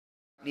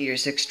Leader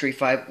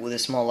 635 with a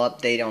small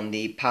update on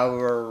the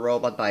Power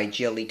Robot by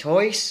GLE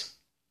Toys.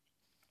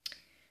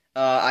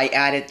 I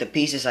added the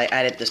pieces, I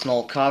added the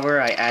small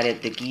cover, I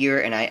added the gear,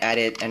 and I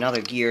added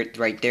another gear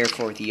right there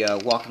for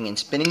the walking and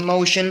spinning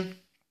motion.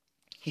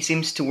 He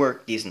seems to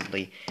work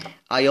decently.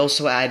 I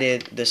also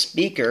added the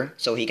speaker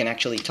so he can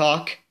actually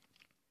talk.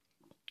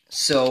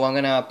 So I'm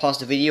gonna pause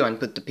the video and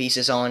put the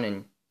pieces on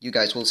and you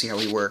guys will see how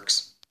he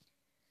works.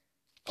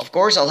 Of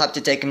course, I'll have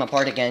to take him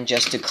apart again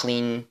just to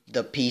clean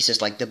the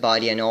pieces like the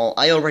body and all.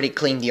 I already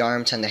cleaned the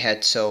arms and the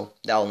head, so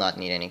that'll not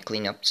need any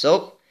cleanup.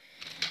 So,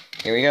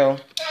 here we go.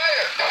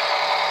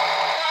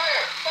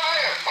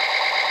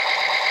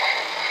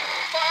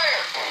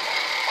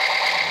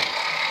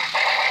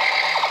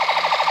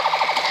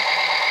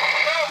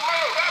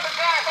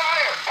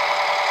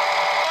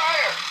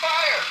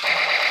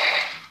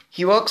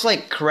 He walks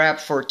like crap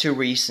for two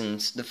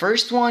reasons. The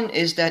first one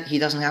is that he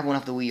doesn't have one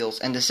of the wheels,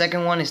 and the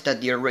second one is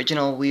that the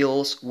original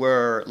wheels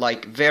were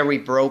like very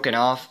broken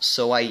off,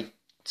 so I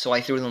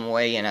threw them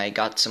away and I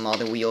got some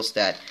other wheels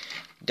that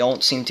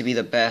don't seem to be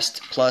the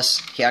best. Plus,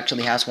 he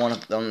actually has one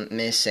of them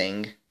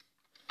missing.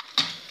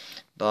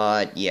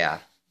 But yeah,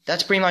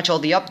 that's pretty much all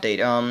the update.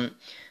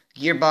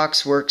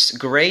 Gearbox works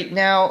great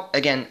now.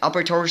 Again,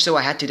 upper torso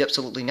I had to do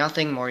absolutely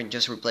nothing more than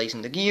just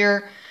replacing the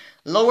gear.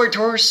 Lower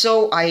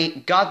torso,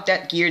 I got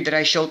that gear that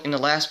I showed in the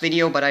last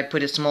video, but I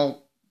put a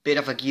small bit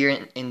of a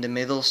gear in the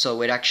middle,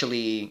 so it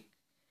actually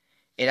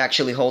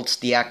holds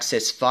the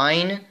axis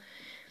fine.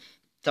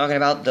 Talking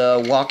about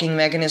the walking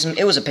mechanism,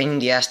 it was a pain in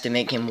the ass to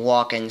make him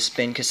walk and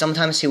spin, because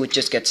sometimes he would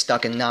just get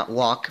stuck and not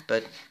walk,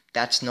 but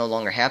that's no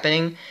longer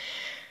happening.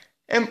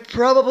 And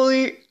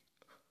probably...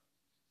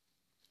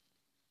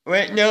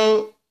 right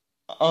now,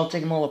 I'll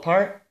take them all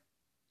apart.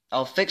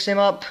 I'll fix him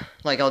up,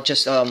 like I'll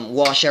just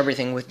wash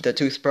everything with the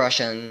toothbrush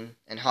and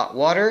hot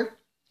water,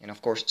 and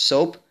of course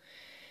soap.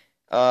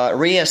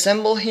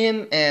 Reassemble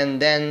him,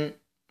 and then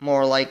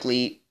more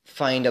likely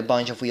find a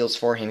bunch of wheels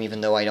for him,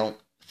 even though I don't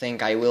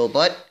think I will.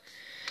 But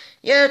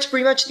yeah, that's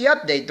pretty much the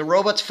update. The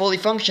robot's fully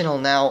functional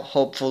now.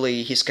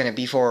 Hopefully he's gonna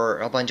be for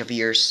a bunch of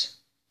years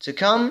to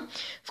come.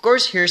 Of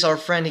course, here's our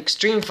friend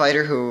Extreme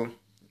Fighter, who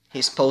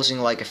he's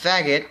posing like a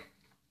faggot.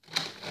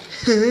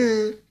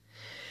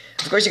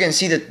 Of course, you can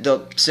see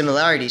the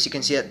similarities. You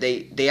can see that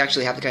they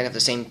actually have kind of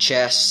the same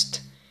chest.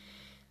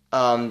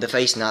 The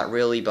face, not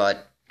really,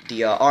 but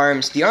the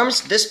arms. The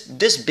arms,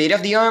 this bit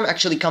of the arm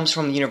actually comes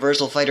from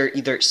Universal Fighter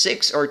either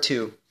 6 or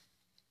 2.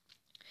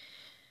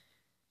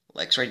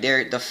 Legs right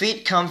there. The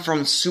feet come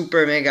from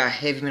Super Mega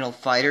Heavy Metal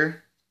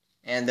Fighter.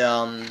 And,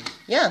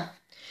 yeah.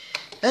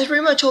 That's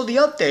pretty much all the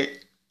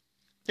update.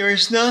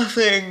 There's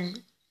nothing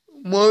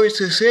more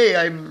to say.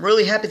 I'm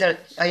really happy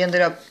that I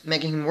ended up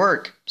making him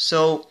work.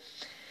 So...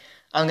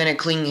 I'm gonna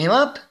clean him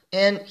up,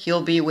 and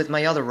he'll be with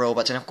my other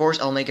robots, and of course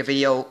I'll make a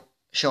video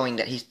showing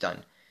that he's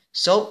done.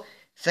 So,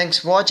 thanks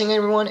for watching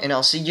everyone, and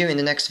I'll see you in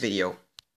the next video.